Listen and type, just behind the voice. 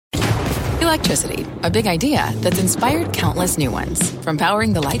Electricity, a big idea that's inspired countless new ones. From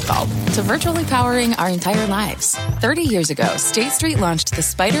powering the light bulb to virtually powering our entire lives. 30 years ago, State Street launched the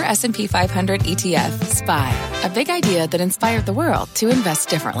Spider S&P 500 ETF, SPY. A big idea that inspired the world to invest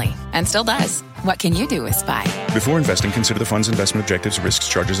differently. And still does. What can you do with SPY? Before investing, consider the fund's investment objectives, risks,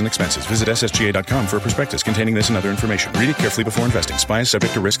 charges, and expenses. Visit ssga.com for a prospectus containing this and other information. Read it carefully before investing. SPY is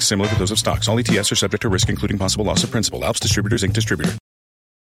subject to risks similar to those of stocks. All ETFs are subject to risk, including possible loss of principal. Alps Distributors, Inc. Distributor.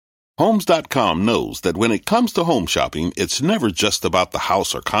 Homes.com knows that when it comes to home shopping, it's never just about the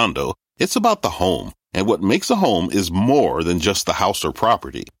house or condo. It's about the home. And what makes a home is more than just the house or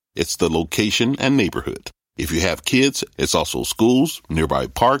property. It's the location and neighborhood. If you have kids, it's also schools, nearby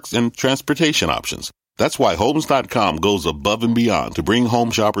parks, and transportation options. That's why Homes.com goes above and beyond to bring home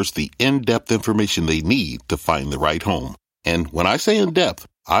shoppers the in-depth information they need to find the right home. And when I say in-depth,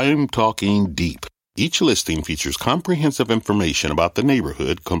 I'm talking deep. Each listing features comprehensive information about the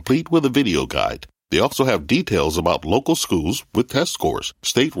neighborhood, complete with a video guide. They also have details about local schools with test scores,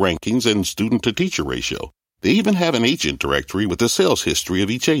 state rankings, and student-to-teacher ratio. They even have an agent directory with the sales history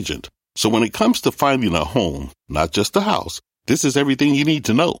of each agent. So when it comes to finding a home, not just a house, this is everything you need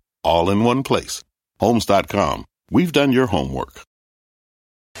to know, all in one place. Homes.com. We've done your homework.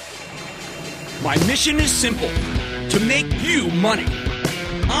 My mission is simple, to make you money.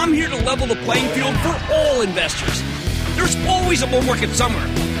 I'm here to level the playing field for all investors. There's always a bull market somewhere,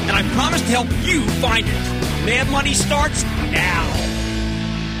 and I promise to help you find it. Mad Money starts now.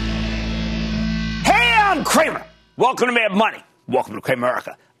 Hey, I'm Cramer. Welcome to Mad Money. Welcome to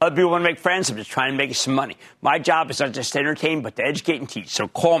Cramerica. Other people want to make friends. I'm just trying to make you some money. My job is not just to entertain, but to educate and teach. So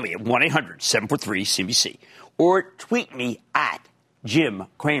call me at 1-800-743-CBC or tweet me at Jim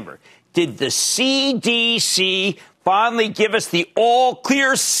Cramer. Did the CDC finally give us the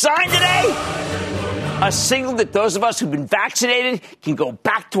all-clear sign today? A signal that those of us who've been vaccinated can go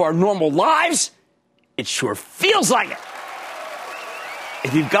back to our normal lives? It sure feels like it.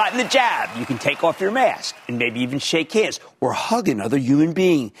 If you've gotten the jab, you can take off your mask and maybe even shake hands or hug another human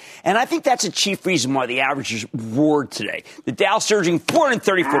being. And I think that's a chief reason why the averages roared today. The Dow surging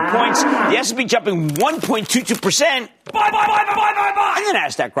 434 points, the S&P jumping 1.22%, and the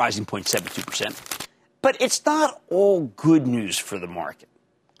NASDAQ rising 0.72%. But it's not all good news for the market.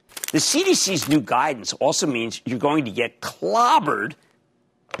 The CDC's new guidance also means you're going to get clobbered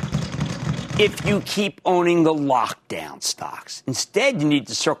if you keep owning the lockdown stocks. Instead, you need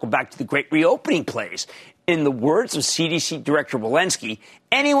to circle back to the great reopening plays. In the words of CDC Director Walensky,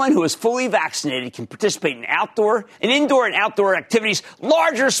 anyone who is fully vaccinated can participate in indoor and outdoor activities,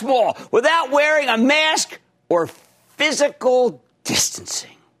 large or small, without wearing a mask or physical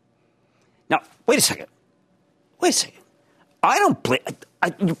distancing. Now, wait a second. I don't blame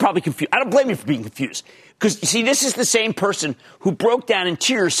you're probably confused. I don't blame you for being confused. Because, you see, this is the same person who broke down in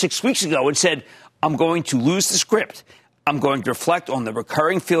tears 6 weeks ago and said, I'm going to lose the script. I'm going to reflect on the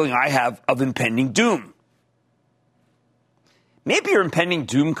recurring feeling I have of impending doom. Maybe your impending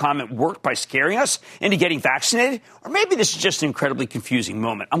doom comment worked by scaring us into getting vaccinated, or maybe this is just an incredibly confusing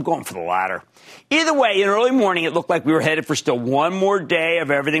moment. I'm going for the latter. Either way, in early morning, it looked like we were headed for still one more day of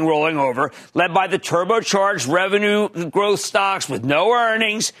everything rolling over, led by the turbocharged revenue growth stocks with no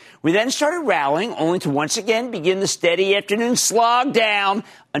earnings. We then started rallying, only to once again begin the steady afternoon slog down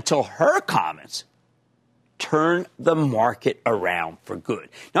until her comments turn the market around for good.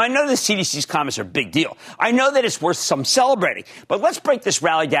 Now, I know the CDC's comments are a big deal. I know that it's worth some celebrating. But let's break this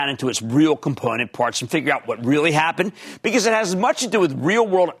rally down into its real component parts and figure out what really happened, because it has as much to do with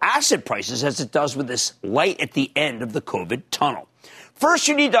real-world asset prices as it does with this light at the end of the COVID tunnel. First,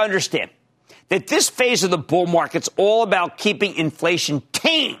 you need to understand that this phase of the bull market's all about keeping inflation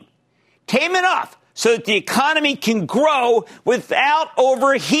tame enough so that the economy can grow without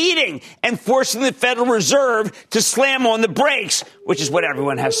overheating and forcing the Federal Reserve to slam on the brakes, which is what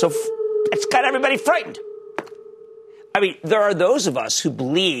everyone has it's got everybody frightened. I mean, there are those of us who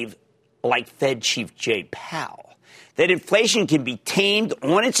believe, like Fed Chief Jay Powell, that inflation can be tamed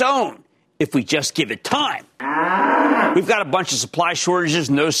on its own if we just give it time. We've got a bunch of supply shortages,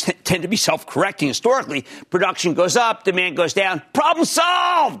 and those tend to be self-correcting historically. Production goes up, demand goes down, problem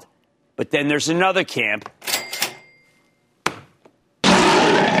solved! But then there's another camp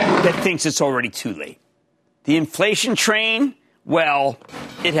that thinks it's already too late. The inflation train, well,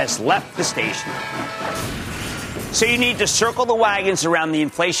 it has left the station. So you need to circle the wagons around the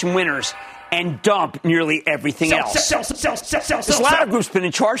inflation winners and dump nearly everything else. This latter group's been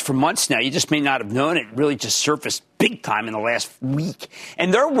in charge for months now. You just may not have known it. It really just surfaced big time in the last week.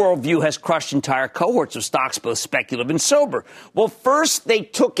 And their worldview has crushed entire cohorts of stocks, both speculative and sober. Well, first they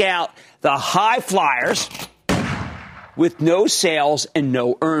took out the high flyers with no sales and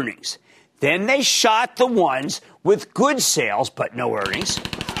no earnings. Then they shot the ones with good sales but no earnings.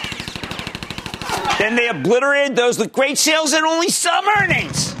 Then they obliterated those with great sales and only some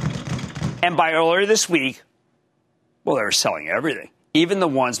earnings. And by earlier this week, well, they were selling everything. Even the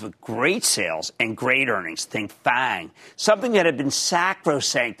ones with great sales and great earnings. Think FANG, something that had been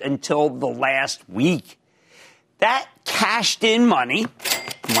sacrosanct until the last week. That cashed-in money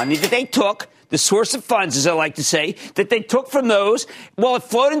that they took, the source of funds, as I like to say, that they took from those, well, it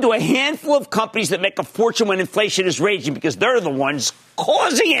flowed into a handful of companies that make a fortune when inflation is raging because they're the ones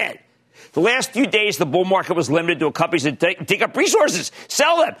causing it. The last few days, the bull market was limited to companies that take up resources,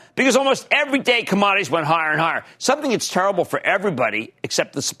 sell them, because almost every day commodities went higher and higher. Something that's terrible for everybody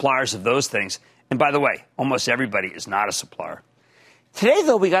except the suppliers of those things. And by the way, almost everybody is not a supplier. Today,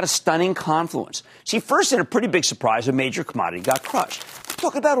 though, we got a stunning confluence. See, first, in a pretty big surprise, a major commodity got crushed. We're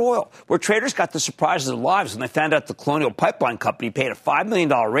talking about oil, where traders got the surprise of their lives when they found out the Colonial Pipeline Company paid a $5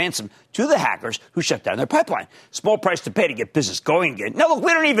 million ransom to the hackers who shut down their pipeline. Small price to pay to get business going again. Now, look,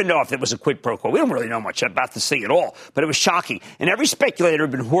 we don't even know if it was a quid pro quo. We don't really know much about this thing at all, but it was shocking. And every speculator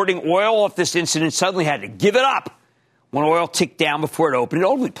who had been hoarding oil off this incident suddenly had to give it up. When oil ticked down before it opened, it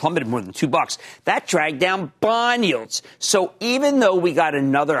only plummeted more than $2. That dragged down bond yields. So even though we got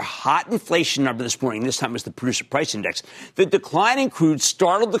another hot inflation number this morning, this time it was the producer price index, the decline in crude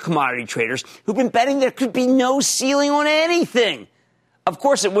startled the commodity traders who've been betting there could be no ceiling on anything. Of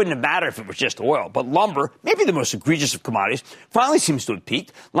course, it wouldn't have mattered if it was just oil, but lumber, maybe the most egregious of commodities, finally seems to have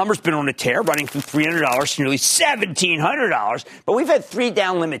peaked. Lumber's been on a tear, running from $300 to nearly $1,700, but we've had 3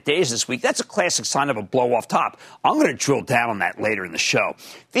 down limit days this week. That's a classic sign of a blow-off top. I'm going to drill down on that later in the show.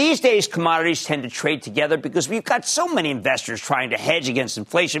 These days, commodities tend to trade together because we've got so many investors trying to hedge against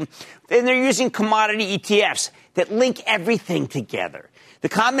inflation, and they're using commodity ETFs that link everything together. The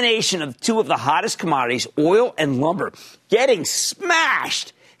combination of two of the hottest commodities, oil and lumber, getting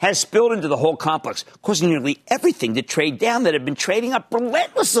smashed has spilled into the whole complex, causing nearly everything to trade down that had been trading up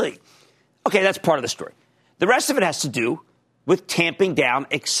relentlessly. Okay, that's part of the story. The rest of it has to do with tamping down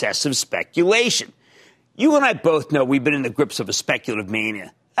excessive speculation. You and I both know we've been in the grips of a speculative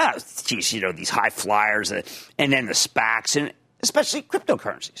mania. Oh, geez, these high flyers and then the SPACs and especially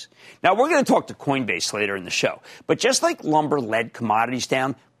cryptocurrencies. Now, we're going to talk to Coinbase later in the show. But just like lumber led commodities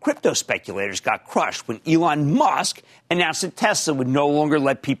down, crypto speculators got crushed when Elon Musk announced that Tesla would no longer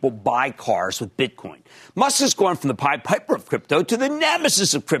let people buy cars with Bitcoin. Musk has gone from the Pied Piper of crypto to the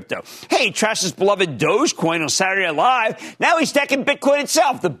nemesis of crypto. Hey, he trashed his beloved Dogecoin on Saturday Night Live. Now he's taking Bitcoin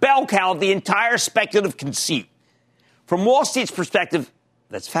itself, the bell cow of the entire speculative conceit. From Wall Street's perspective,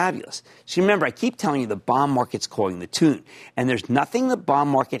 that's fabulous. So remember, I keep telling you the bond market's calling the tune. And there's nothing the bond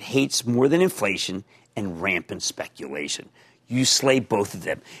market hates more than inflation and rampant speculation. You slay both of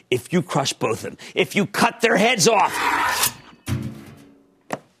them. If you crush both of them. If you cut their heads off.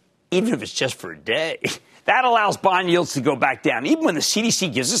 Even if it's just for a day. That allows bond yields to go back down. Even when the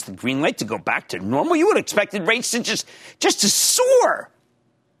CDC gives us the green light to go back to normal, you would have expected rates to just to soar.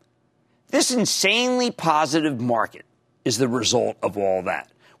 This insanely positive market is the result of all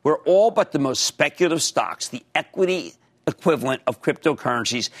that, where all but the most speculative stocks, the equity equivalent of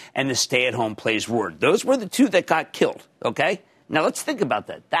cryptocurrencies, and the stay-at-home plays roared. Those were the two that got killed, okay? Now, let's think about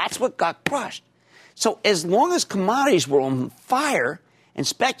that. That's what got crushed. So as long as commodities were on fire and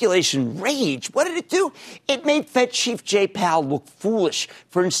speculation raged, what did it do? It made Fed Chief Jay Powell look foolish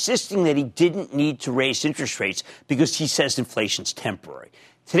for insisting that he didn't need to raise interest rates because he says inflation's temporary.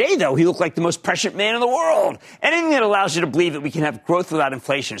 Today, though, he looked like the most prescient man in the world. Anything that allows you to believe that we can have growth without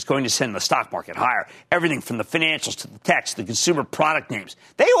inflation is going to send the stock market higher. Everything from the financials to the techs, the consumer product names.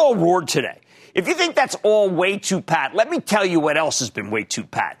 They all roared today. If you think that's all way too pat, let me tell you what else has been way too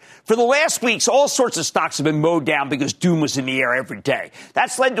pat. For the last weeks, all sorts of stocks have been mowed down because doom was in the air every day.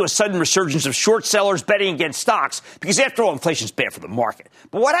 That's led to a sudden resurgence of short sellers betting against stocks because, after all, inflation's bad for the market.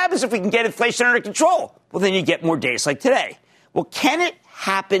 But what happens if we can get inflation under control? Well, then you get more days like today. Well, can it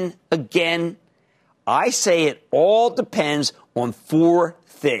happen again? I say it all depends on 4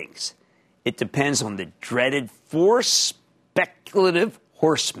 things. It depends on the dreaded 4 speculative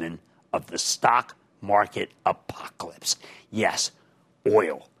horsemen of the stock market apocalypse. Yes,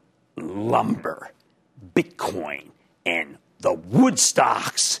 oil, lumber, Bitcoin, and the wood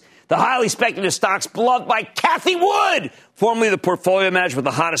stocks. The highly speculative stocks beloved by Cathie Wood, formerly the portfolio manager with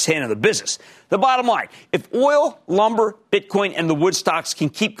the hottest hand in the business. The bottom line, if oil, lumber, Bitcoin, and the wood stocks can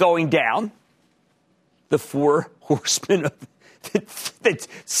keep going down, the 4 horsemen that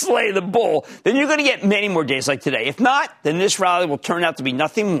slay the bull, then you're going to get many more days like today. If not, then this rally will turn out to be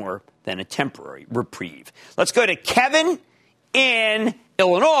nothing more than a temporary reprieve. Let's go to Kevin in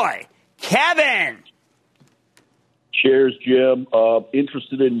Illinois. Kevin. shares, Jim.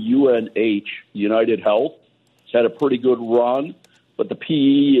 Interested in UNH, United Health. It's had a pretty good run, but the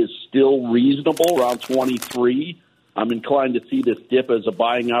PE is still reasonable, around 23. I'm inclined to see this dip as a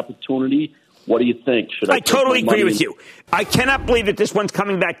buying opportunity. What do you think? I totally agree with you. I cannot believe that this one's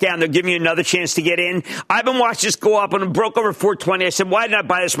coming back down. They're giving you another chance to get in. I've been watching this go up and it broke over 420. I said, why did I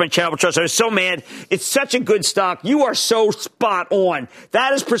buy this from my Charitable Trust? I was so mad. It's such a good stock. You are so spot on.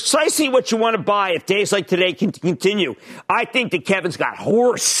 That is precisely what you want to buy if days like today can continue. I think that Kevin's got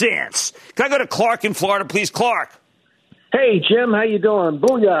horse sense. Can I go to Clark in Florida, please? Clark. Hey, Jim. How you doing?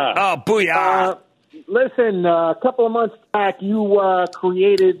 Booyah. Oh, booyah. Listen, a couple of months back, you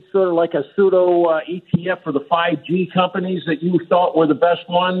created sort of like a pseudo ETF for the 5G companies that you thought were the best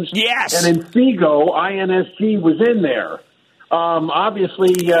ones. Yes. And Infigo, INSG, was in there.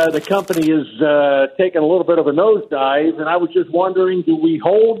 Obviously, the company is taking a little bit of a nosedive, and I was just wondering, do we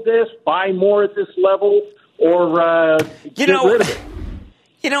hold this, buy more at this level, or get rid of it?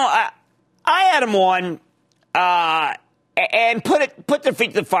 I had them on and put their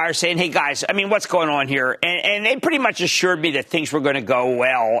feet to the fire saying, hey, guys, I mean, what's going on here? And they pretty much assured me that things were going to go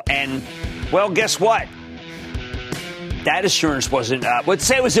well. And, well, guess what? That assurance wasn't, let's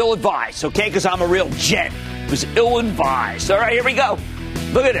say it was ill-advised, okay, because I'm a real gent. It was ill-advised. All right, here we go.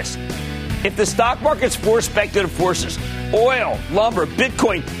 Look at this. If the stock market's four speculative forces, oil, lumber,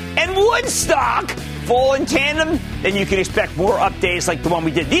 Bitcoin, and Woodstock fall in tandem, then you can expect more updates like the one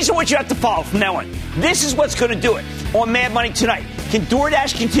we did. These are what you have to follow from now on. This is what's going to do it. On Mad Money tonight, can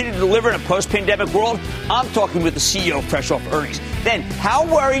DoorDash continue to deliver in a post-pandemic world? I'm talking with the CEO fresh off earnings. Then, how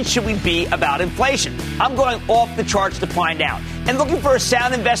worried should we be about inflation? I'm going off the charts to find out. And looking for a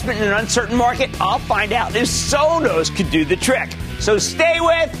sound investment in an uncertain market? I'll find out if Sonos could do the trick. So stay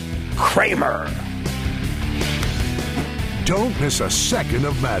with Cramer. Don't miss a second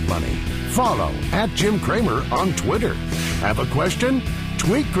of Mad Money. Follow @Jim Cramer on Twitter. Have a question?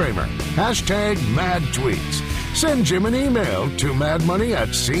 Tweet Cramer. #MadTweets. Send Jim an email to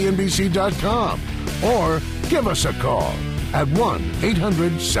madmoney@cnbc.com or give us a call at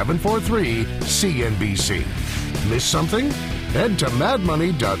 1-800-743-CNBC. Miss something? Head to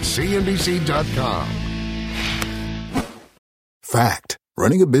madmoney.cnbc.com. Fact.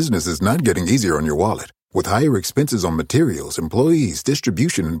 Running a business is not getting easier on your wallet. With higher expenses on materials, employees,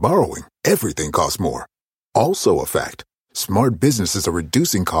 distribution, and borrowing, everything costs more. Also a fact. Smart businesses are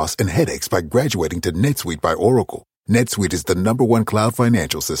reducing costs and headaches by graduating to NetSuite by Oracle. NetSuite is the #1 cloud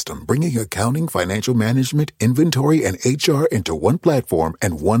financial system, bringing accounting, financial management, inventory, and HR into one platform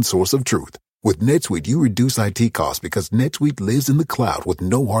and one source of truth. With NetSuite, you reduce IT costs because NetSuite lives in the cloud with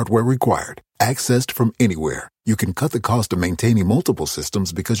no hardware required. Accessed from anywhere. You can cut the cost of maintaining multiple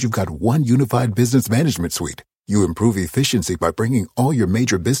systems because you've got one unified business management suite. You improve efficiency by bringing all your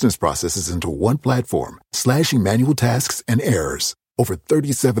major business processes into one platform, slashing manual tasks and errors. Over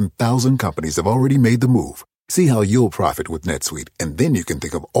 37,000 companies have already made the move. See how you'll profit with NetSuite, and then you can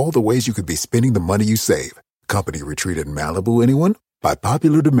think of all the ways you could be spending the money you save. Company retreat in Malibu, anyone? By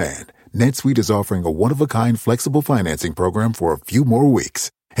popular demand, NetSuite is offering a one-of-a-kind flexible financing program for a few more weeks.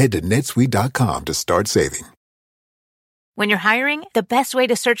 Head to netsuite.com to start saving. When you're hiring, the best way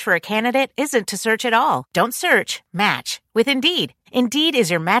to search for a candidate isn't to search at all. Don't search, match with Indeed. Indeed is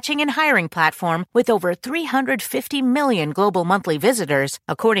your matching and hiring platform with over 350 million global monthly visitors,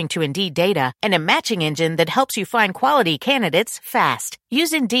 according to Indeed data, and a matching engine that helps you find quality candidates fast.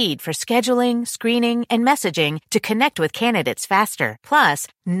 Use Indeed for scheduling, screening, and messaging to connect with candidates faster. Plus,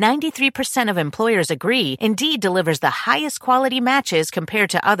 93% of employers agree Indeed delivers the highest quality matches compared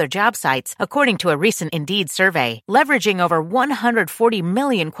to other job sites, according to a recent Indeed survey. Leveraging over 140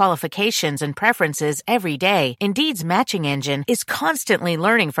 million qualifications and preferences every day, Indeed's matching engine is constantly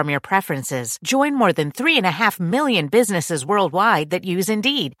learning from your preferences. Join more than 3.5 million businesses worldwide that use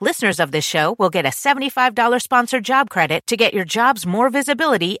Indeed. Listeners of this show will get a $75 sponsored job credit to get your jobs more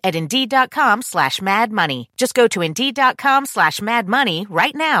visibility at Indeed.com/madmoney. Just go to Indeed.com/madmoney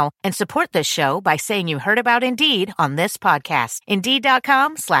right now and support this show by saying you heard about Indeed on this podcast.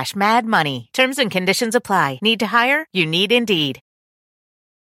 Indeed.com/madmoney. Terms and conditions apply. Need to hire? You need Indeed.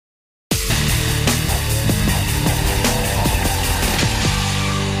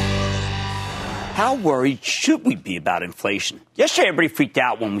 How worried should we be about inflation? Yesterday, everybody freaked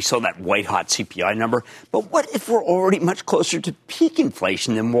out when we saw that white-hot CPI number. But what if we're already much closer to peak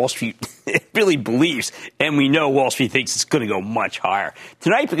inflation than Wall Street really believes? And we know Wall Street thinks it's going to go much higher.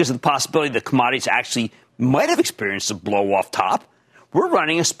 Tonight, because of the possibility that commodities actually might have experienced a blow-off top, we're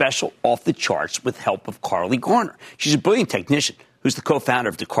running a special off the charts with help of Carly Garner. She's a brilliant technician, who's the co-founder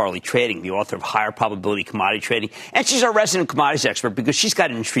of DeCarly Trading, the author of Higher Probability Commodity Trading. And she's our resident commodities expert because she's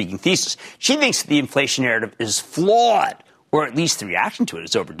got an intriguing thesis. She thinks the inflation narrative is flawed, or at least the reaction to it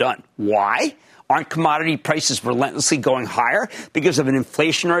is overdone. Why? Aren't commodity prices relentlessly going higher because of an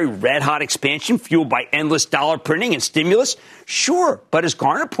inflationary red-hot expansion fueled by endless dollar printing and stimulus? Sure, but as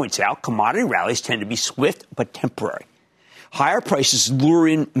Garner points out, commodity rallies tend to be swift but temporary. Higher prices lure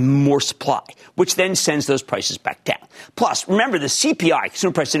in more supply, which then sends those prices back down. Plus, remember, the CPI,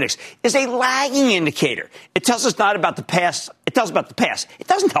 Consumer Price Index, is a lagging indicator. It tells us not about the past. It tells about the past. It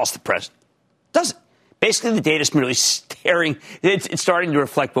doesn't tell us the present. Does it? Basically, the data is merely it's starting to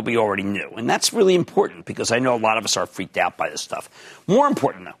reflect what we already knew. And that's really important because I know a lot of us are freaked out by this stuff. More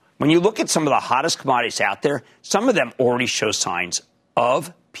important, though, when you look at some of the hottest commodities out there, some of them already show signs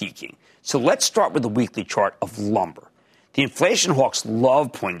of peaking. So let's start with the weekly chart of lumber. The inflation hawks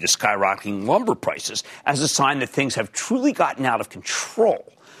love pointing to skyrocketing lumber prices as a sign that things have truly gotten out of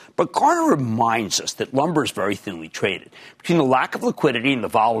control. But Garner reminds us that lumber is very thinly traded. Between the lack of liquidity and the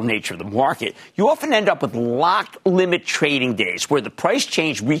volatile nature of the market, you often end up with locked limit trading days where the price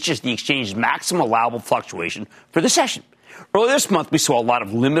change reaches the exchange's maximum allowable fluctuation for the session. Earlier this month, we saw a lot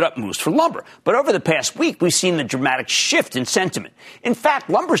of limit-up moves for lumber. But over the past week, we've seen the dramatic shift in sentiment. In fact,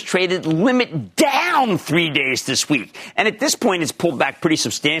 lumber's traded limit down 3 days this week. And at this point, it's pulled back pretty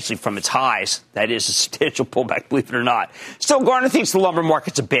substantially from its highs. That is a substantial pullback, believe it or not. So Garner thinks the lumber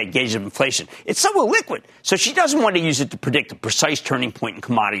market's a bad gauge of inflation. It's somewhat liquid, so she doesn't want to use it to predict a precise turning point in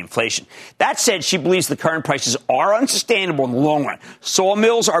commodity inflation. That said, she believes the current prices are unsustainable in the long run.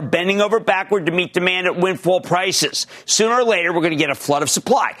 Sawmills are bending over backward to meet demand at windfall prices. Sooner or later, we're going to get a flood of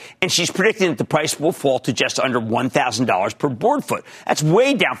supply. And she's predicting that the price will fall to just under $1,000 per board foot. That's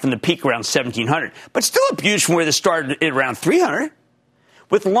way down from the peak around $1,700, but still up huge from where they started at around $300.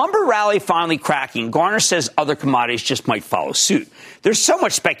 With lumber rally finally cracking, Garner says other commodities just might follow suit. There's so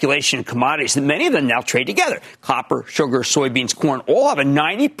much speculation in commodities that many of them now trade together. Copper, sugar, soybeans, corn all have a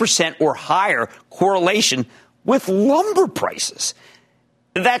 90% or higher correlation with lumber prices.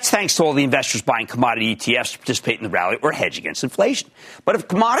 That's thanks to all the investors buying commodity ETFs to participate in the rally or hedge against inflation. But if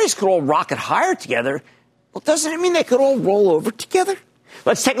commodities could all rocket higher together, well, doesn't it mean they could all roll over together?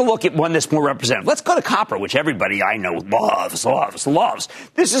 Let's take a look at one that's more representative. Let's go to copper, which everybody I know loves.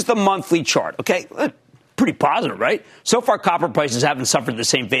 This is the monthly chart, okay? Pretty positive, right? So far, copper prices haven't suffered the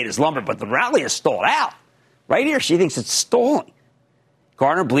same fate as lumber, but the rally has stalled out. Right here, she thinks it's stalling.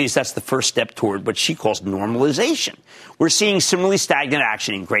 Garner believes that's the first step toward what she calls normalization. We're seeing similarly stagnant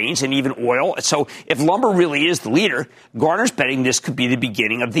action in grains and even oil. So if lumber really is the leader, Garner's betting this could be the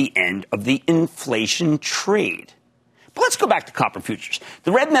beginning of the end of the inflation trade. But let's go back to copper futures.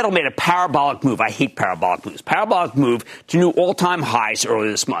 The red metal made a parabolic move. I hate parabolic moves. Parabolic move to new all-time highs earlier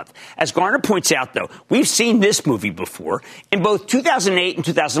this month. As Garner points out, though, we've seen this movie before. In both 2008 and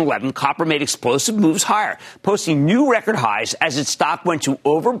 2011, copper made explosive moves higher, posting new record highs as its stock went to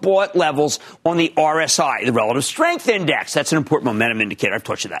overbought levels on the RSI, the Relative Strength Index. That's an important momentum indicator. I've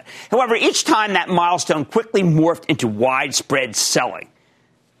taught you that. However, each time that milestone quickly morphed into widespread selling.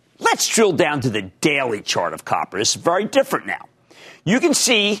 Let's drill down to the daily chart of copper. It's very different now. You can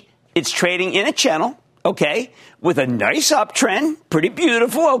see it's trading in a channel, okay, with a nice uptrend, pretty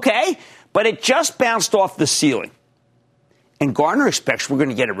beautiful, okay, but it just bounced off the ceiling. And Garner expects we're going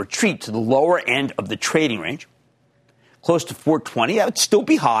to get a retreat to the lower end of the trading range, close to 420. That would still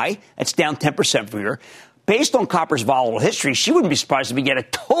be high. That's down 10% from here. Based on copper's volatile history, she wouldn't be surprised if we get a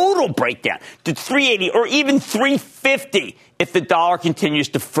total breakdown to 380 or even 350 if the dollar continues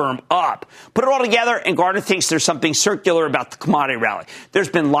to firm up. Put it all together, and Garner thinks there's something circular about the commodity rally. There's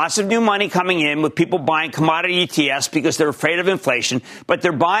been lots of new money coming in with people buying commodity ETFs because they're afraid of inflation, but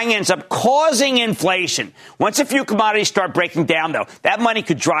their buying ends up causing inflation. Once a few commodities start breaking down, though, that money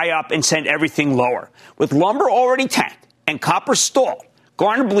could dry up and send everything lower. With lumber already tanked and copper stalled,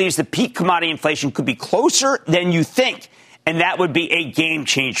 Garner believes that peak commodity inflation could be closer than you think, and that would be a game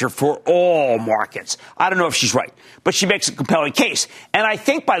changer for all markets. I don't know if she's right, but she makes a compelling case. And I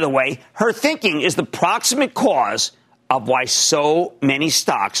think, by the way, her thinking is the proximate cause of why so many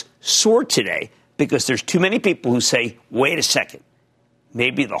stocks soared today, because there's too many people who say, wait a second,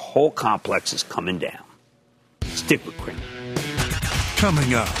 maybe the whole complex is coming down. Stick with Cramer.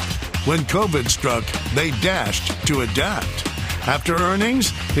 Coming up, when COVID struck, they dashed to adapt. After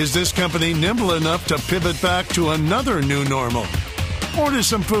earnings, is this company nimble enough to pivot back to another new normal? Order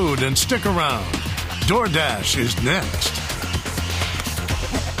some food and stick around. DoorDash is next.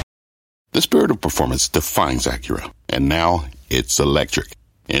 The spirit of performance defines Acura, and now it's electric.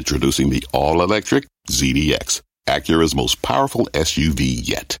 Introducing the all-electric ZDX, Acura's most powerful SUV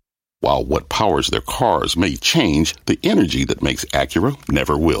yet. While what powers their cars may change, the energy that makes Acura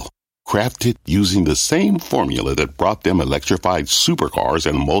never will. Crafted using the same formula that brought them electrified supercars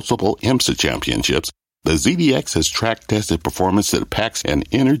and multiple IMSA championships, the ZDX has track-tested performance that packs an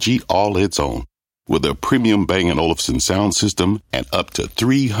energy all its own. With a premium Bang & Olufsen sound system and up to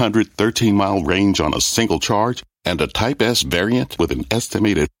 313-mile range on a single charge, and a Type S variant with an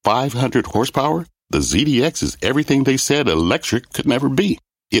estimated 500 horsepower, the ZDX is everything they said electric could never be.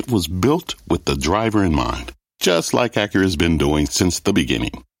 It was built with the driver in mind, just like Acura's been doing since the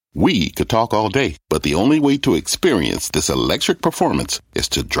beginning. We could talk all day, but the only way to experience this electric performance is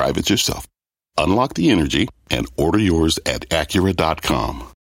to drive it yourself. Unlock the energy and order yours at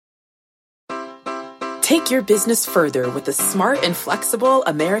Acura.com. Take your business further with the smart and flexible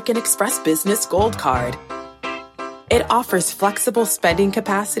American Express Business Gold Card. It offers flexible spending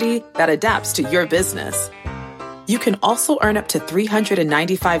capacity that adapts to your business. You can also earn up to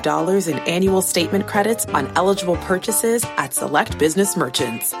 $395 in annual statement credits on eligible purchases at select business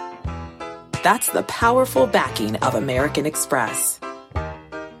merchants. That's the powerful backing of American Express.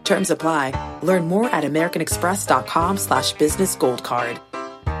 Terms apply. Learn more at americanexpress.com/business gold card.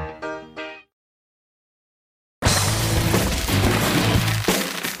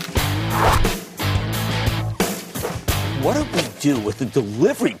 What do we do with a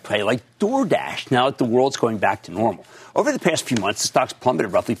delivery play like DoorDash now that the world's going back to normal? Over the past few months, the stock's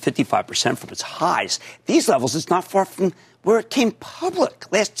plummeted roughly 55% from its highs. These levels is not far from where it came public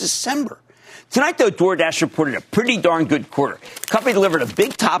last December. Tonight, though, DoorDash reported a pretty darn good quarter. The company delivered a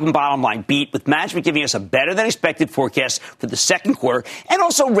big top and bottom line beat, with management giving us a better than expected forecast for the second quarter and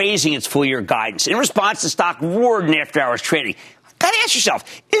also raising its full year guidance. In response, the stock roared in after hours trading. Got to ask yourself,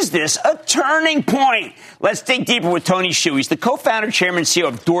 is this a turning point? Let's dig deeper with Tony Xu. He's the co-founder, chairman, and CEO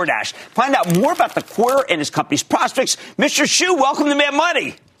of DoorDash. Find out more about the quarter and his company's prospects. Mr. Xu, welcome to Mad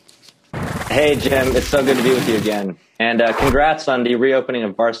Money. Hey, Jim. It's so good to be with you again. And congrats on the reopening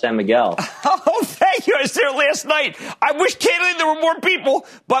of Bar San Miguel. Oh, thank you. I was there last night. I wish, candidly, there were more people,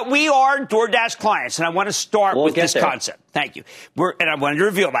 but we are DoorDash clients, and I want to start with this concept. Thank you. And I wanted to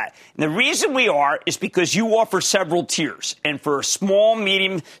reveal that. And the reason we are is because you offer several tiers. And for a small,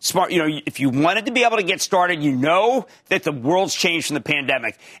 medium, smart, if you wanted to be able to get started, you know that the world's changed from the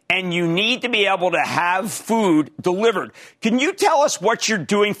pandemic, and you need to be able to have food delivered. Can you tell us what you're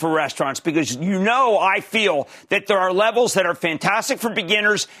doing for restaurants? Because I feel that there are levels that are fantastic for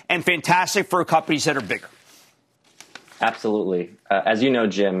beginners and fantastic for companies that are bigger. Absolutely. As you know,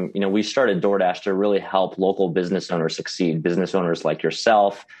 Jim, we started DoorDash to really help local business owners succeed. Business owners like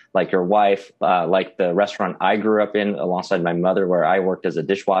yourself, like your wife, like the restaurant I grew up in alongside my mother, where I worked as a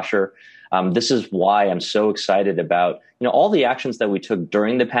dishwasher. This is why I'm so excited about, all the actions that we took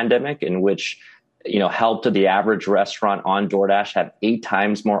during the pandemic, in which helped the average restaurant on DoorDash have 8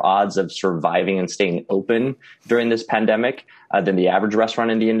 times more odds of surviving and staying open during this pandemic than the average restaurant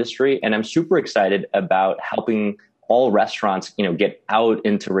in the industry. And I'm super excited about helping all restaurants, get out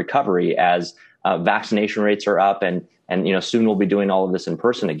into recovery as vaccination rates are up, and soon we'll be doing all of this in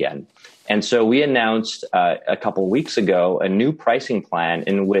person again. And so we announced a couple of weeks ago a new pricing plan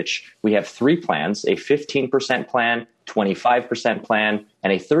in which we have 3 plans: a 15% plan, 25% plan,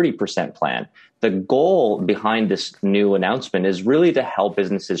 and a 30% plan. The goal behind this new announcement is really to help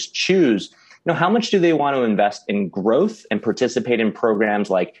businesses choose, how much do they want to invest in growth and participate in programs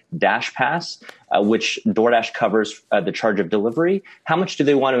like Dash Pass, which DoorDash covers the charge of delivery? How much do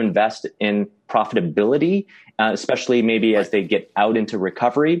they want to invest in profitability, especially maybe as they get out into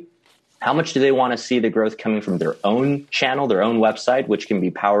recovery? How much do they want to see the growth coming from their own channel, their own website, which can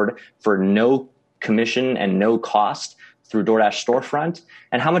be powered for no commission and no cost through DoorDash Storefront?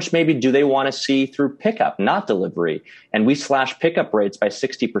 And how much maybe do they want to see through pickup, not delivery? And we slashed pickup rates by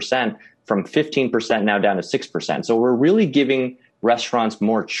 60%, from 15% now down to 6%. So we're really giving restaurants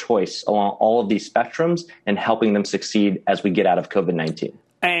more choice along all of these spectrums and helping them succeed as we get out of COVID-19.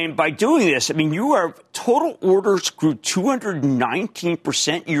 And by doing this, your total orders grew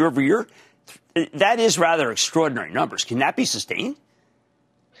 219% year over year. That is rather extraordinary numbers. Can that be sustained?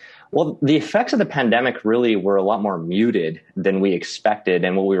 Well, the effects of the pandemic really were a lot more muted than we expected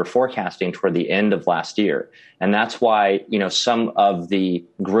and what we were forecasting toward the end of last year. And that's why, some of the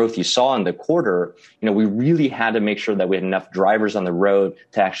growth you saw in the quarter, we really had to make sure that we had enough drivers on the road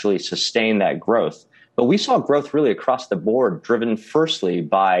to actually sustain that growth. But we saw growth really across the board, driven firstly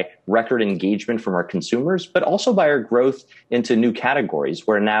by record engagement from our consumers, but also by our growth into new categories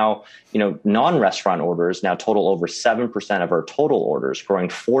where now, non-restaurant orders now total over 7% of our total orders, growing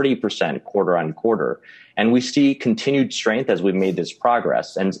 40% quarter on quarter. And we see continued strength as we've made this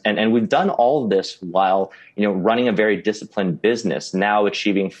progress. And we've done all of this while, running a very disciplined business, now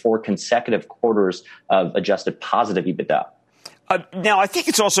achieving 4 consecutive quarters of adjusted positive EBITDA. Now, I think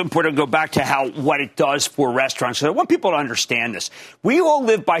it's also important to go back to what it does for restaurants. So I want people to understand this. We all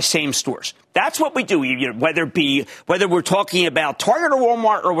live by same stores. That's what we do, whether we're talking about Target or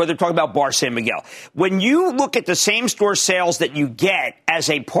Walmart or whether we're talking about Bar San Miguel. When you look at the same store sales that you get as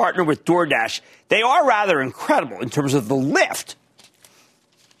a partner with DoorDash, they are rather incredible in terms of the lift.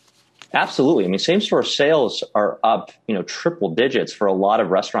 Absolutely. I mean, same-store sales are up, triple digits for a lot of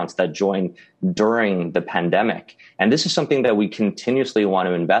restaurants that joined during the pandemic. And this is something that we continuously want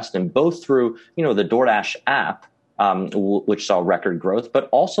to invest in, both through, the DoorDash app, which saw record growth, but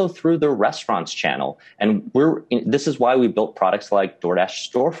also through the restaurants channel. And this is why we built products like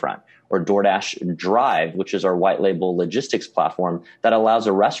DoorDash Storefront or DoorDash Drive, which is our white label logistics platform that allows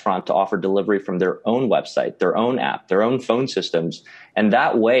a restaurant to offer delivery from their own website, their own app, their own phone systems. And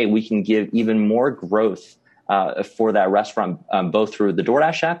that way we can give even more growth for that restaurant, both through the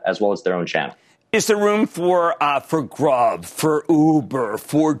DoorDash app as well as their own channel. Is there room for Grub, for Uber,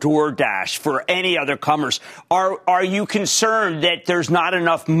 for DoorDash, for any other commerce? Are you concerned that there's not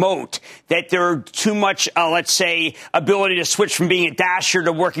enough moat, that there's too much, let's say, ability to switch from being a Dasher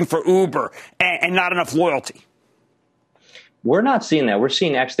to working for Uber and not enough loyalty? We're not seeing that. We're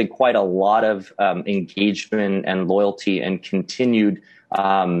seeing actually quite a lot of engagement and loyalty and continued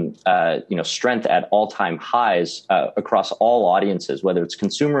strength at all-time highs across all audiences, whether it's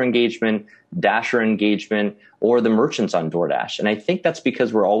consumer engagement, Dasher engagement, or the merchants on DoorDash. And I think that's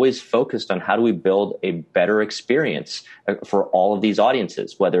because we're always focused on how do we build a better experience for all of these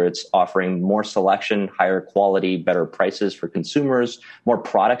audiences, whether it's offering more selection, higher quality, better prices for consumers, more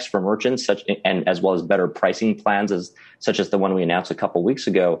products for merchants, and as well as better pricing plans such as the one we announced a couple weeks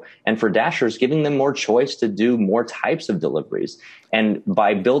ago. And for Dashers, giving them more choice to do more types of deliveries. And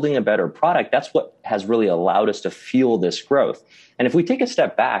by building a better product, that's what has really allowed us to fuel this growth. And if we take a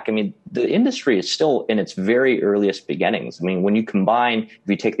step back, I mean, the industry is still in its very earliest beginnings. I mean, when you combine, if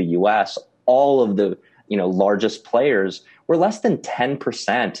you take the U.S., all of the largest players, we're less than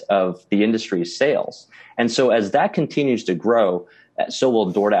 10% of the industry's sales. And so as that continues to grow, so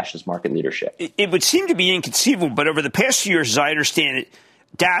will DoorDash's market leadership. It would seem to be inconceivable, but over the past few years, as I understand it,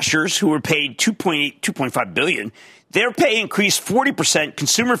 Dashers, who were paid $2.5 billion, their pay increased 40%.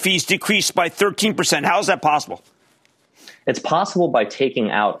 Consumer fees decreased by 13%. How is that possible? It's possible by taking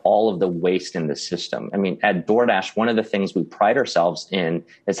out all of the waste in the system. I mean, at DoorDash, one of the things we pride ourselves in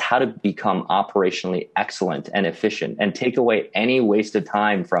is how to become operationally excellent and efficient and take away any wasted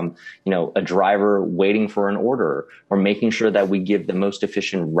time from, a driver waiting for an order, or making sure that we give the most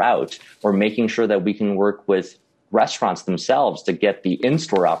efficient route, or making sure that we can work with restaurants themselves to get the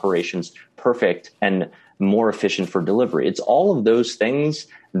in-store operations perfect and more efficient for delivery. It's all of those things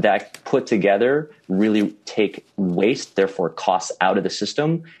that put together really take waste, therefore costs out of the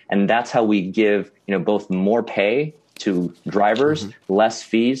system. And that's how we give, both more pay to drivers, less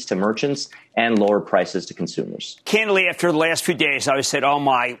fees to merchants, and lower prices to consumers. Candidly, after the last few days, I said, oh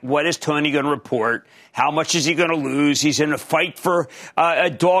my, what is Tony going to report? How much is he going to lose? He's in a fight for a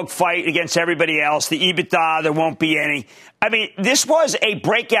dog fight against everybody else. The EBITDA, there won't be any. I mean, this was a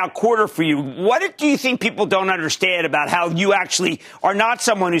breakout quarter for you. What do you think people don't understand about how you actually are not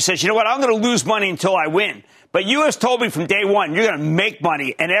someone who says, you know what, I'm going to lose money until I win? But you have told me from day one, you're going to make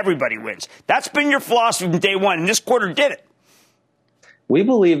money and everybody wins. That's been your philosophy from day one, and this quarter did it. We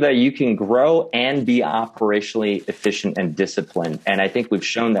believe that you can grow and be operationally efficient and disciplined. And I think we've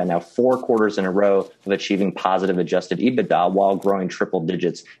shown that now 4 quarters in a row of achieving positive adjusted EBITDA while growing triple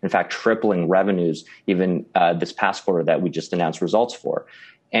digits. In fact, tripling revenues even this past quarter that we just announced results for.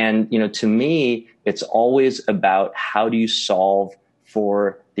 And, to me, it's always about how do you solve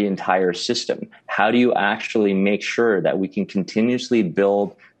for the entire system? How do you actually make sure that we can continuously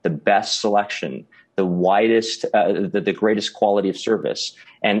build the best selection, the widest, the greatest quality of service,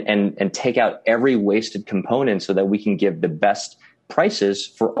 and take out every wasted component so that we can give the best prices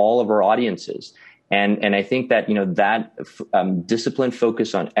for all of our audiences. And I think that, that disciplined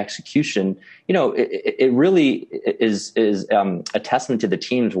focus on execution, it really is a testament to the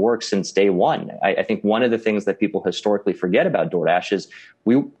team's work since day one. I think one of the things that people historically forget about DoorDash is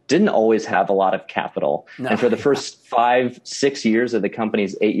we didn't always have a lot of capital. No. And for the first 5-6 years of the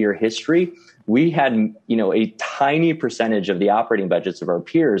company's 8-year history, we had, a tiny percentage of the operating budgets of our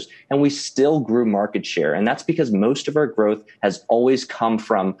peers, and we still grew market share. And that's because most of our growth has always come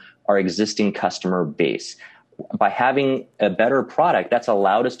from our existing customer base. By having a better product, that's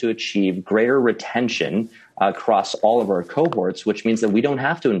allowed us to achieve greater retention across all of our cohorts, which means that we don't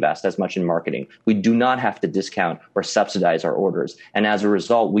have to invest as much in marketing. We do not have to discount or subsidize our orders. And as a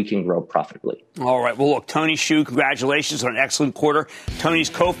result, we can grow profitably. All right. Well, look, Tony Xu, congratulations on an excellent quarter. Tony's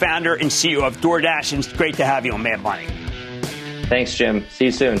co-founder and CEO of DoorDash, and it's great to have you on Mad Money. Thanks, Jim. See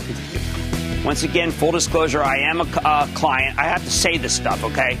you soon. Once again, full disclosure, I am a client. I have to say this stuff,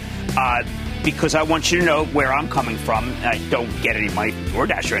 okay? Because I want you to know where I'm coming from. I don't get any money from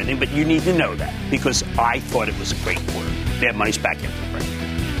DoorDash or anything, but you need to know that because I thought it was a great quarter. Mad Money's back in for the break.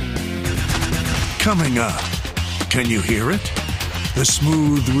 Coming up, can you hear it? The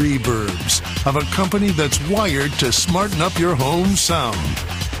smooth reverbs of a company that's wired to smarten up your home sound.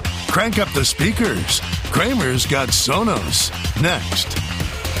 Crank up the speakers. Cramer's got Sonos. Next.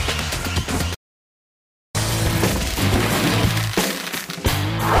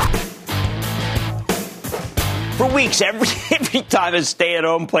 For weeks, every time a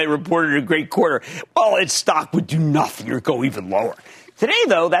stay-at-home play reported a great quarter, well, its stock would do nothing or go even lower. Today,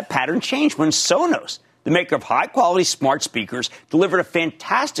 though, that pattern changed when Sonos, the maker of high-quality smart speakers, delivered a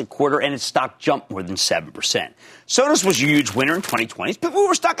fantastic quarter and its stock jumped more than 7%. Sonos was a huge winner in 2020. People who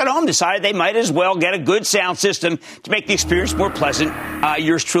were stuck at home decided they might as well get a good sound system to make the experience more pleasant,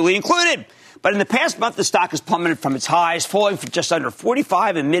 yours truly included. But in the past month, the stock has plummeted from its highs, falling from just under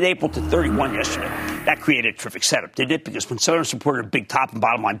 45 in mid-April to 31 yesterday. That created a terrific setup, didn't it? Because when Sonos reported a big top and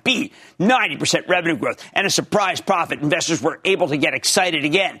bottom line beat, 90% revenue growth, and a surprise profit, investors were able to get excited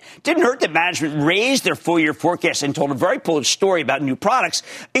again. Didn't hurt that management raised their full-year forecast and told a very bullish story about new products,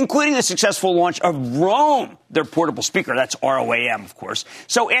 including the successful launch of Roam, their portable speaker. That's ROAM, of course.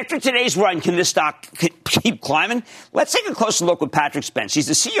 So after today's run, can this stock keep climbing? Let's take a closer look with Patrick Spence. He's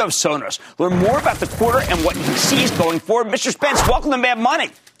the CEO of Sonos. Learn more about the quarter and what he sees going forward. Mr. Spence, welcome to Mad Money.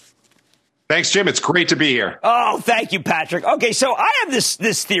 Thanks, Jim. It's great to be here. Oh, thank you, Patrick. Okay, so I have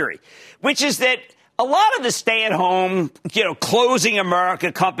this theory, which is that a lot of the stay-at-home, closing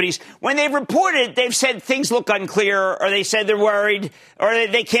America companies, when they've reported, they've said things look unclear, or they said they're worried, or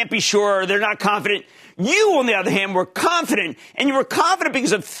they can't be sure, or they're not confident. You, on the other hand, were confident, and you were confident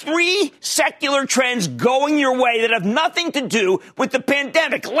because of 3 secular trends going your way that have nothing to do with the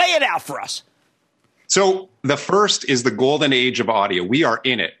pandemic. Lay it out for us. So the first is the golden age of audio. We are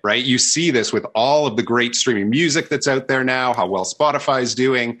in it, right? You see this with all of the great streaming music that's out there now, how well Spotify's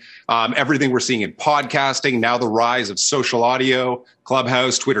doing, everything we're seeing in podcasting, now the rise of social audio,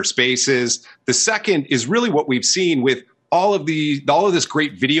 Clubhouse, Twitter Spaces. The second is really what we've seen with all of this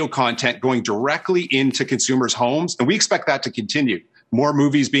great video content going directly into consumers' homes, and we expect that to continue. More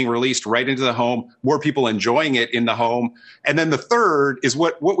movies being released right into the home, more people enjoying it in the home. And then the third is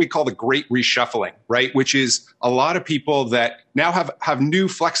what we call the great reshuffling, right? Which is a lot of people that now have new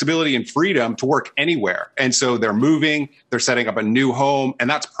flexibility and freedom to work anywhere. And so they're moving, they're setting up a new home, and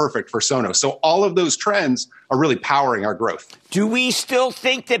that's perfect for Sonos. So all of those trends are really powering our growth. Do we still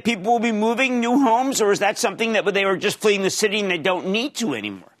think that people will be moving new homes, or is that something that they were just fleeing the city and they don't need to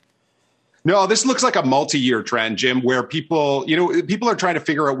anymore? No, this looks like a multi-year trend, Jim, where people are trying to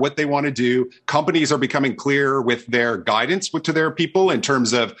figure out what they want to do. Companies are becoming clear with their guidance to their people in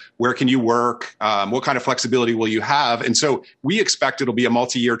terms of where can you work, what kind of flexibility will you have. And so we expect it'll be a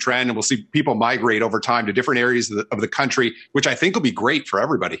multi-year trend, and we'll see people migrate over time to different areas of the country, which I think will be great for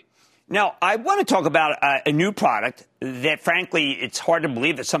everybody. Now, I want to talk about a new product that, frankly, it's hard to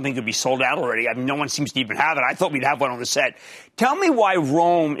believe that something could be sold out already. I mean, no one seems to even have it. I thought we'd have one on the set. Tell me why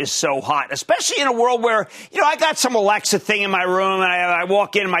Roam is so hot, especially in a world where, I got some Alexa thing in my room, and I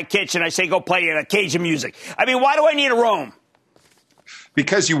walk in my kitchen, I say, go play a Cajun music. I mean, why do I need a Roam?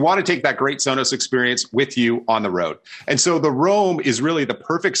 Because you want to take that great Sonos experience with you on the road. And so the Roam is really the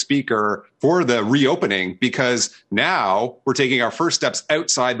perfect speaker for the reopening, because now we're taking our first steps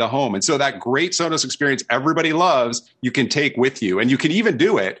outside the home. And so that great Sonos experience everybody loves, you can take with you. And you can even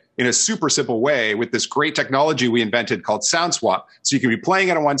do it in a super simple way with this great technology we invented called Sound Swap. So you can be playing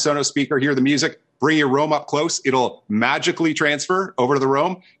it on one Sonos speaker, hear the music, bring your Roam up close. It'll magically transfer over to the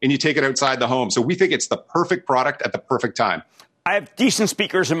Roam, and you take it outside the home. So we think it's the perfect product at the perfect time. I have decent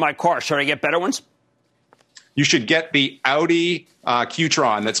speakers in my car. Should I get better ones? You should get the Audi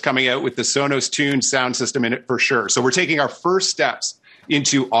Q-Tron that's coming out with the Sonos tuned sound system in it for sure. So we're taking our first steps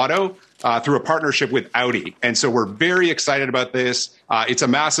into auto through a partnership with Audi. And so we're very excited about this. It's a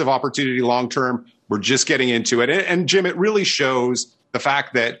massive opportunity long term. We're just getting into it. And Jim, it really shows the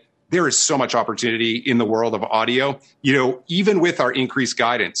fact that there is so much opportunity in the world of audio. Even with our increased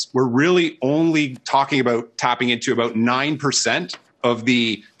guidance, we're really only talking about tapping into about 9% of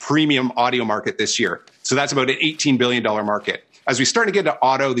the premium audio market this year. So that's about an $18 billion market. As we start to get into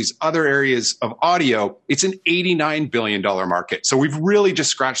auto, these other areas of audio, it's an $89 billion market. So we've really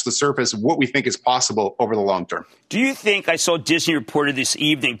just scratched the surface of what we think is possible over the long term. Do you think, I saw Disney reported this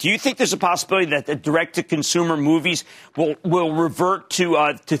evening, do you think there's a possibility that the direct-to-consumer movies will revert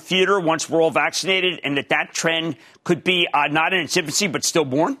to theater once we're all vaccinated, and that trend could be not in its infancy but still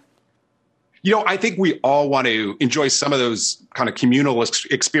born? I think we all want to enjoy some of those kind of communal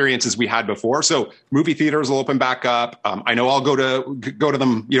experiences we had before. So movie theaters will open back up. I know I'll go to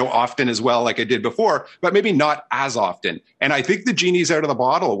them, often as well, like I did before, but maybe not as often. And I think the genie's out of the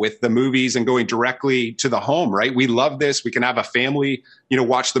bottle with the movies and going directly to the home, right? We love this. We can have a family,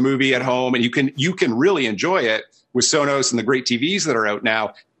 watch the movie at home, and you can really enjoy it with Sonos and the great TVs that are out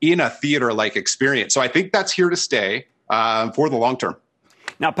now in a theater-like experience. So I think that's here to stay for the long term.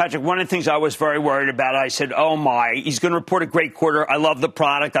 Now, Patrick, one of the things I was very worried about, I said, oh, my, he's going to report a great quarter. I love the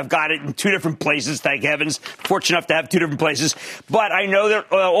product. I've got it in 2 different places, thank heavens. Fortunate enough to have 2 different places. But I know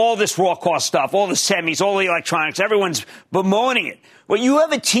that all this raw cost stuff, all the semis, all the electronics, everyone's bemoaning it. Well, you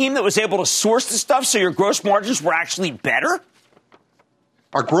have a team that was able to source the stuff so your gross margins were actually better?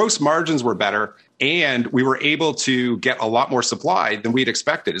 Our gross margins were better, and we were able to get a lot more supply than we'd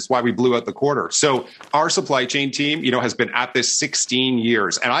expected. It's why we blew out the quarter. So our supply chain team, has been at this 16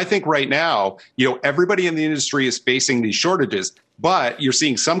 years. And I think right now, everybody in the industry is facing these shortages, but you're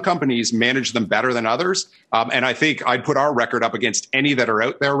seeing some companies manage them better than others. And I think I'd put our record up against any that are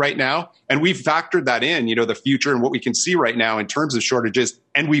out there right now. And we've factored that in, the future and what we can see right now in terms of shortages.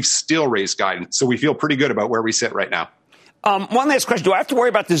 And we've still raised guidance. So we feel pretty good about where we sit right now. One last question. Do I have to worry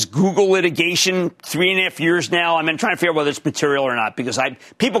about this Google litigation 3.5 years now? I'm trying to figure out whether it's material or not, because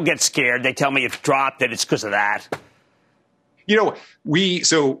people get scared. They tell me it's dropped, that it's because of that. So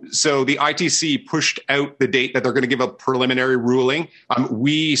the ITC pushed out the date that they're going to give a preliminary ruling.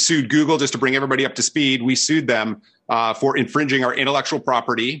 We sued Google, just to bring everybody up to speed. We sued them for infringing our intellectual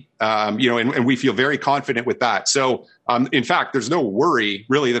property, and we feel very confident with that. So, in fact, there's no worry.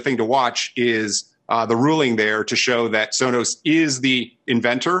 Really, the thing to watch is the ruling there to show that Sonos is the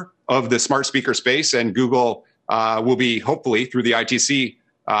inventor of the smart speaker space, and Google will be, hopefully, through the ITC,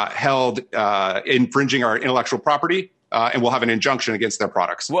 held infringing our intellectual property, and we'll have an injunction against their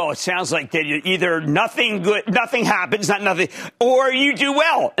products. Well, it sounds like that either nothing happens, not nothing, or you do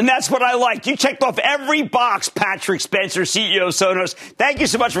well, and that's what I like. You checked off every box, Patrick Spencer, CEO of Sonos. Thank you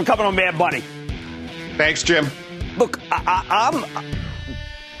so much for coming on Mad Money. Thanks, Jim. Look,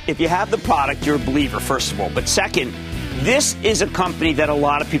 if you have the product, you're a believer, first of all. But second, this is a company that a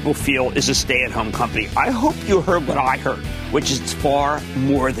lot of people feel is a stay-at-home company. I hope you heard what I heard, which is far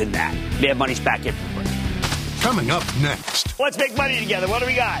more than that. Mad Money's back in. Coming up next. Let's make money together. What do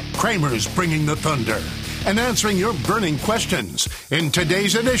we got? Cramer's bringing the thunder and answering your burning questions in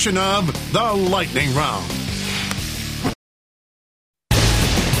today's edition of The Lightning Round.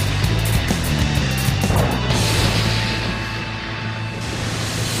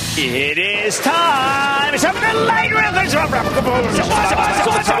 It is time. It's time for the Lightning Round.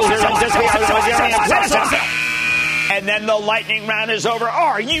 And then the Lightning Round is over.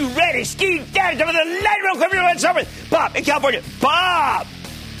 Are you ready? Ski down to the Lightning Round. Come here, let's start with Bob in California. Bob.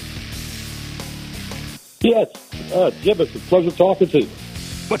 Yes, Jim, it's a pleasure talking to you.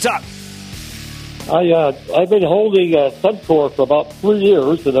 What's up? I've been holding Suncor for about 3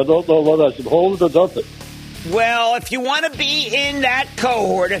 years, and I don't know whether I should hold it or dump it. Well, if you want to be in that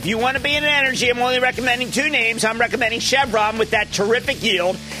cohort, if you want to be in energy, I'm only recommending 2 names. I'm recommending Chevron with that terrific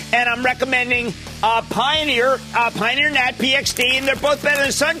yield, and I'm recommending Pioneer Nat PXD, and they're both better than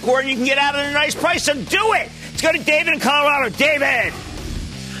Suncor, and you can get out at a nice price, so do it. Let's go to David in Colorado. David.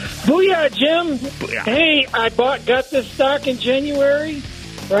 Booyah, Jim. Booyah. Hey, I got this stock in January,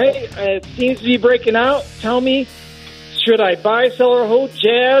 right? It seems to be breaking out. Tell me, should I buy, sell, or hold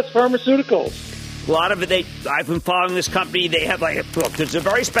Jazz Pharmaceuticals? A lot of it, I've been following this company. They have look, it's a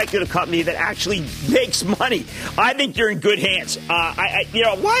very speculative company that actually makes money. I think you're in good hands.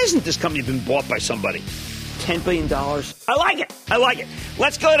 Why hasn't this company been bought by somebody? $10 billion. I like it.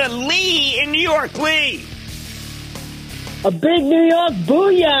 Let's go to Lee in New York. Lee. A big New York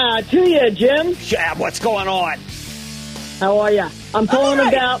booyah to you, Jim. Yeah, what's going on? How are you? I'm calling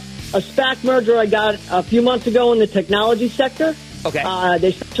about a SPAC merger I got a few months ago in the technology sector. Okay.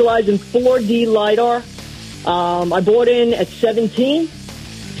 They specialize in 4D LiDAR. I bought in at 17 a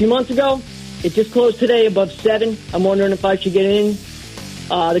few months ago. It just closed today above 7. I'm wondering if I should get in.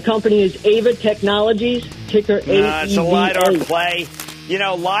 The company is Ava Technologies, ticker AEVA. It's a LiDAR play.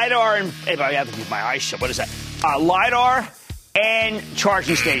 LiDAR and I have to keep my eyes shut. What is that? LiDAR and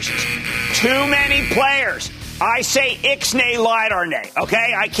charging stations. Too many players. I say ixnay, LiDAR nay.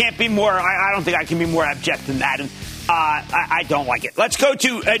 Okay, I can't be more. I don't think I can be more abject than that. And I don't like it. Let's go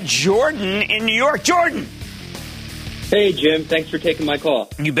to Jordan in New York. Jordan. Hey, Jim. Thanks for taking my call.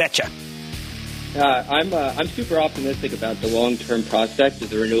 You betcha. I'm super optimistic about the long-term prospects of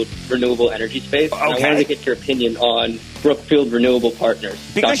the renewable energy space. Okay. And I wanted to get your opinion on Brookfield Renewable Partners.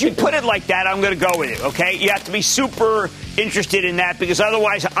 Because you put it like that, I'm going to go with it, okay? You have to be super interested in that because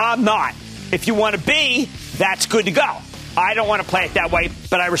otherwise I'm not. If you want to be, that's good to go. I don't want to play it that way,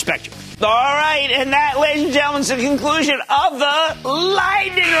 but I respect you. All right, and that, ladies and gentlemen, is the conclusion of the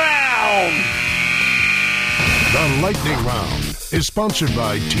Lightning Round. The Lightning Round is sponsored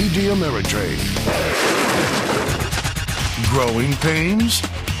by TD Ameritrade. Growing pains?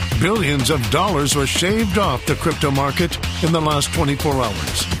 Billions of dollars were shaved off the crypto market in the last 24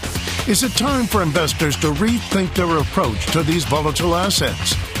 hours. Is it time for investors to rethink their approach to these volatile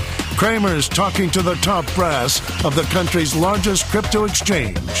assets? Cramer's talking to the top brass of the country's largest crypto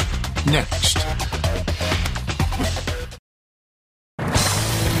exchange. Next.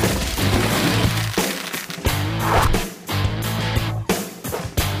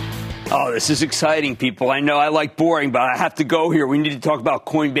 Oh, this is exciting, people. I know I like boring, but I have to go here. We need to talk about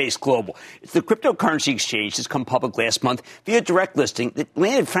Coinbase Global. It's the cryptocurrency exchange that's come public last month via direct listing that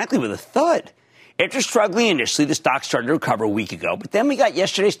landed, frankly, with a thud. After struggling initially, the stock started to recover a week ago, but then we got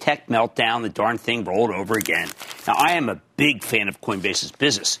yesterday's tech meltdown. The darn thing rolled over again. Now, I am a big fan of Coinbase's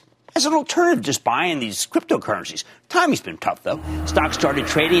business as an alternative to just buying these cryptocurrencies. Timing's been tough, though. Stock started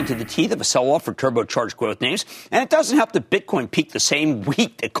trading into the teeth of a sell-off for turbocharged growth names, and it doesn't help that Bitcoin peaked the same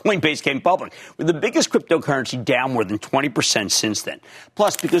week that Coinbase came public, with the biggest cryptocurrency down more than 20% since then.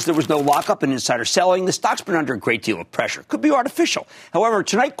 Plus, because there was no lockup and insider selling, the stock's been under a great deal of pressure. Could be artificial. However,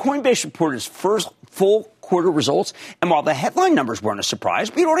 tonight, Coinbase reported its first full quarter results, and while the headline numbers weren't a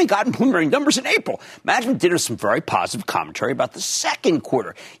surprise, we'd already gotten preliminary numbers in April. Management did have some very positive commentary about the second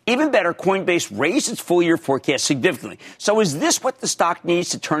quarter. Even better, Coinbase raised its full-year forecast significantly. So is this what the stock needs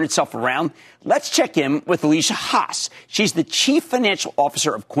to turn itself around? Let's check in with Alicia Haas. She's the Chief Financial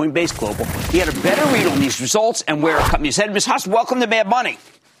Officer of Coinbase Global. He had a better read on these results and where our company is headed. Ms. Haas, welcome to Mad Money.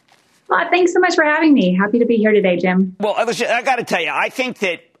 Thanks so much for having me. Happy to be here today, Jim. Well, Alicia, I got to tell you, I think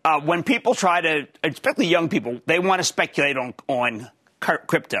that when people try to, especially young people, they want to speculate on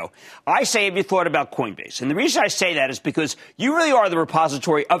crypto. I say, have you thought about Coinbase? And the reason I say that is because you really are the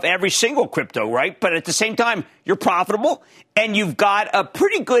repository of every single crypto, right? But at the same time, you're profitable and you've got a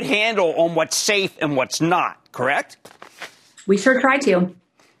pretty good handle on what's safe and what's not, correct? We sure try to.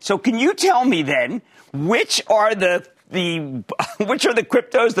 So can you tell me then, which are the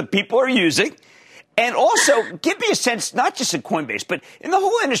cryptos that people are using? And also, give me a sense, not just in Coinbase, but in the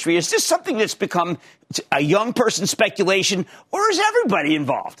whole industry, is this something that's become a young person speculation, or is everybody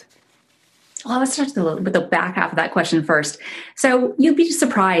involved? Well, let's start with the back half of that question first. So you'd be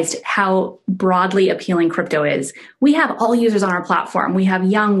surprised how broadly appealing crypto is. We have all users on our platform. We have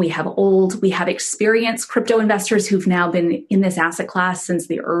young, we have old, we have experienced crypto investors who've now been in this asset class since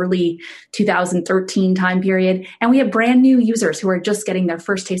the early 2013 time period. And we have brand new users who are just getting their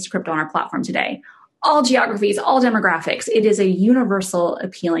first taste of crypto on our platform today. All geographies, all demographics. It is a universal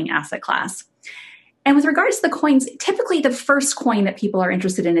appealing asset class. And with regards to the coins, typically the first coin that people are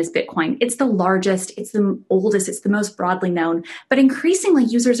interested in is Bitcoin. It's the largest, it's the oldest, it's the most broadly known. But increasingly,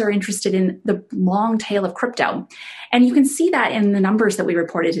 users are interested in the long tail of crypto. And you can see that in the numbers that we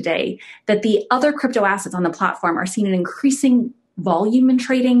reported today, that the other crypto assets on the platform are seeing an increasing volume in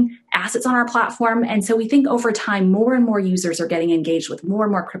trading assets on our platform. And so we think over time, more and more users are getting engaged with more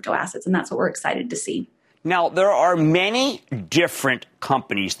and more crypto assets. And that's what we're excited to see. Now, there are many different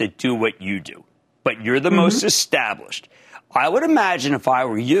companies that do what you do, but you're the most established. I would imagine if I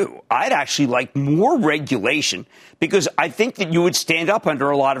were you, I'd actually like more regulation because I think that you would stand up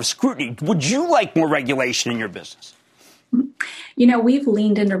under a lot of scrutiny. Would you like more regulation in your business? You know, we've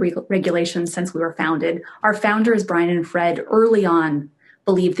leaned into regulation since we were founded. Our founders, Brian and Fred, early on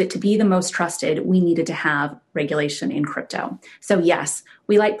believed that to be the most trusted, we needed to have regulation in crypto. So yes,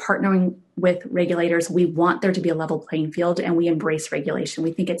 we like partnering with regulators. We want there to be a level playing field, and we embrace regulation.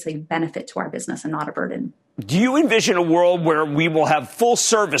 We think it's a benefit to our business and not a burden. Do you envision a world where we will have full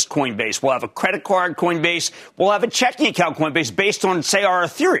service Coinbase? We'll have a credit card Coinbase. We'll have a checking account Coinbase based on, say, our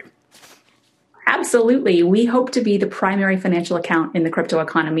Ethereum. Absolutely. We hope to be the primary financial account in the crypto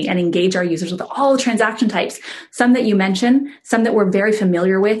economy and engage our users with all the transaction types, some that you mentioned, some that we're very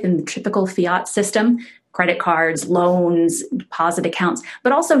familiar with in the typical fiat system, credit cards, loans, deposit accounts,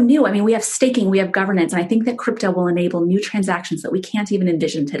 but also new. I mean, we have staking, we have governance, and I think that crypto will enable new transactions that we can't even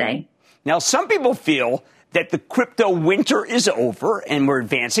envision today. Now, some people feel that the crypto winter is over and we're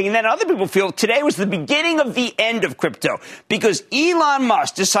advancing. And then other people feel today was the beginning of the end of crypto because Elon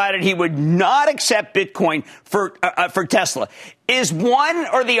Musk decided he would not accept Bitcoin for Tesla. Is one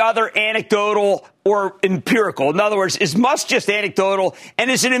or the other anecdotal or empirical? In other words, is Musk just anecdotal?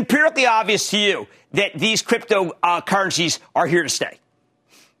 And is it empirically obvious to you that these crypto currencies are here to stay?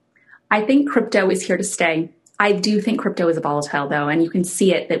 I think crypto is here to stay. I do think crypto is volatile, though, and you can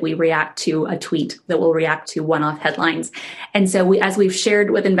see it that we react to a tweet, that will react to one-off headlines. And so as we've shared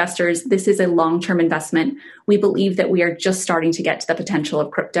with investors, this is a long-term investment. We believe that we are just starting to get to the potential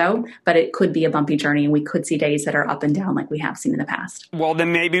of crypto, but it could be a bumpy journey, and we could see days that are up and down like we have seen in the past. Well,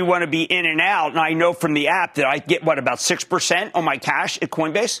 then maybe you want to be in and out. And I know from the app that I get, about 6% on my cash at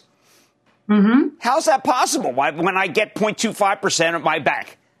Coinbase? Mm-hmm. How's that possible? When I get 0.25% at my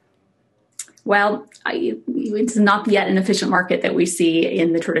bank? Well, it's not yet an efficient market that we see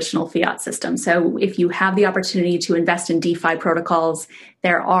in the traditional fiat system. So if you have the opportunity to invest in DeFi protocols,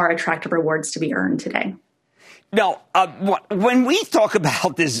 there are attractive rewards to be earned today. Now, when we talk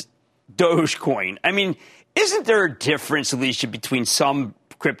about this Dogecoin, I mean, isn't there a difference, Alicia, between some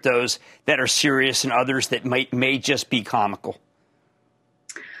cryptos that are serious and others that may just be comical?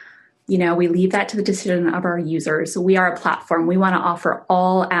 You know, we leave that to the decision of our users. We are a platform. We want to offer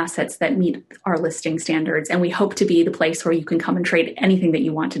all assets that meet our listing standards, and we hope to be the place where you can come and trade anything that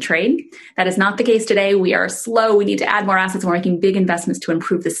you want to trade. That is not the case today. We are slow. We need to add more assets. We're making big investments to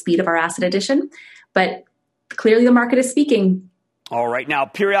improve the speed of our asset addition. But clearly the market is speaking. All right. Now,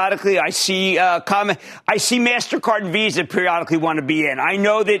 periodically, I see MasterCard and Visa periodically want to be in. I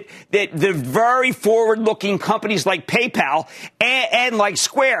know that the very forward-looking companies like PayPal and like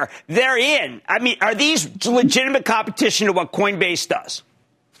Square, they're in. I mean, are these legitimate competition to what Coinbase does?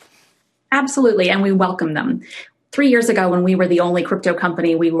 Absolutely, and we welcome them. 3 years ago, when we were the only crypto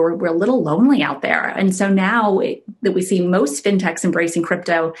company, we were a little lonely out there. And so now that we see most fintechs embracing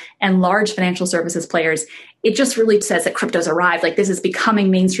crypto and large financial services players, it just really says that crypto's arrived. Like, this is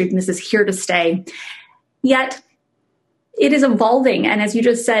becoming mainstream and this is here to stay. Yet it is evolving. And as you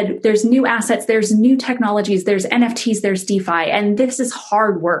just said, there's new assets, there's new technologies, there's NFTs, there's DeFi, and this is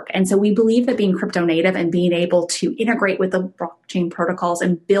hard work. And so we believe that being crypto native and being able to integrate with the blockchain protocols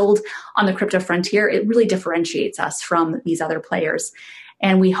and build on the crypto frontier, it really differentiates us from these other players.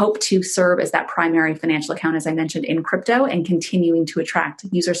 And we hope to serve as that primary financial account, as I mentioned, in crypto and continuing to attract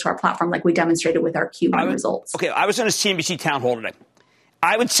users to our platform like we demonstrated with our Q1 results. Okay, I was on a CNBC town hall today.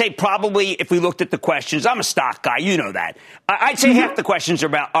 I would say probably if we looked at the questions, I'm a stock guy, you know that. I'd say half the questions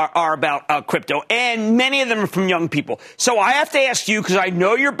are about crypto, and many of them are from young people. So I have to ask you, because I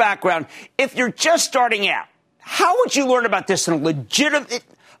know your background, if you're just starting out, how would you learn about this in a legitimate,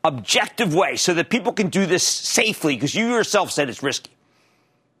 objective way so that people can do this safely? Because you yourself said it's risky.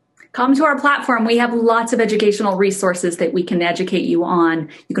 Come to our platform. We have lots of educational resources that we can educate you on.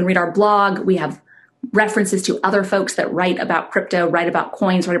 You can read our blog. We have references to other folks that write about crypto, write about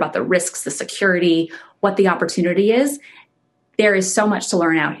coins, write about the risks, the security, what the opportunity is. There is so much to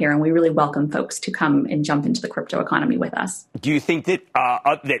learn out here, and we really welcome folks to come and jump into the crypto economy with us. Do you think that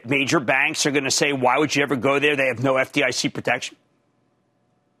that major banks are going to say, why would you ever go there? They have no FDIC protection?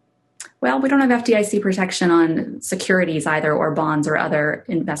 Well, we don't have FDIC protection on securities either, or bonds or other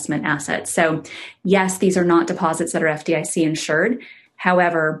investment assets. So yes, these are not deposits that are FDIC insured.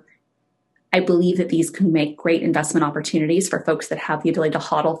 However, I believe that these can make great investment opportunities for folks that have the ability to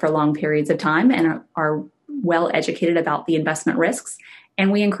hodl for long periods of time and are well educated about the investment risks.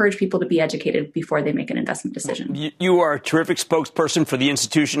 And we encourage people to be educated before they make an investment decision. You are a terrific spokesperson for the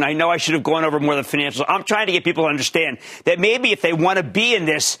institution. I know I should have gone over more of the financials. I'm trying to get people to understand that maybe if they want to be in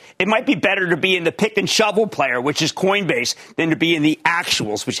this, it might be better to be in the pick and shovel player, which is Coinbase, than to be in the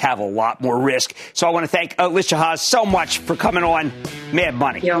actuals, which have a lot more risk. So I want to thank Alicia Haas so much for coming on Mad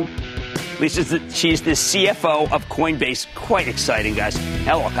Money. Thank you. She's the CFO of Coinbase. Quite exciting, guys.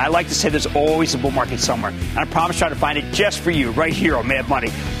 Now, look, I like to say there's always a bull market somewhere. And I promise to try to find it just for you right here on Mad Money.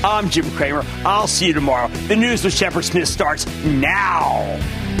 I'm Jim Cramer. I'll see you tomorrow. The news with Shepard Smith starts now.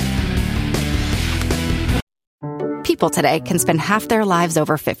 People today can spend half their lives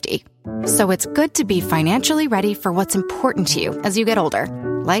over 50. So it's good to be financially ready for what's important to you as you get older,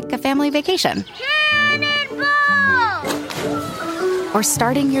 like a family vacation. Or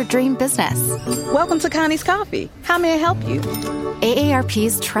starting your dream business. Welcome to Connie's Coffee. How may I help you?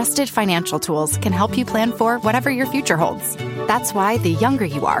 AARP's trusted financial tools can help you plan for whatever your future holds. That's why the younger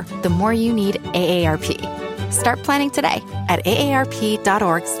you are, the more you need AARP. Start planning today at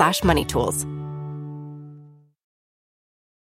aarp.org/moneytools.